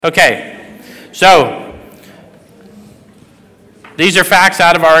Okay, so these are facts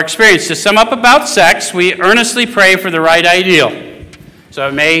out of our experience. To sum up about sex, we earnestly pray for the right ideal. So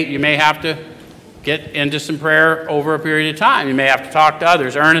you may have to get into some prayer over a period of time. You may have to talk to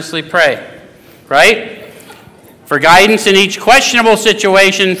others. Earnestly pray, right? For guidance in each questionable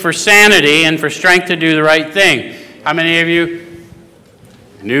situation, for sanity, and for strength to do the right thing. How many of you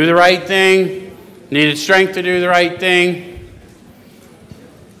knew the right thing, needed strength to do the right thing,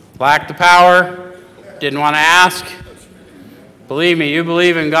 lacked the power, didn't want to ask? Believe me, you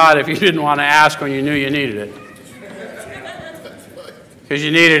believe in God if you didn't want to ask when you knew you needed it. Because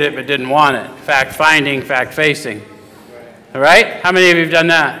you needed it but didn't want it. Fact-finding, fact-facing. All right? How many of you have done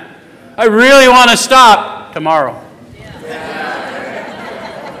that? I really want to stop tomorrow.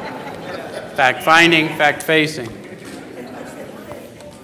 Fact-finding, fact-facing.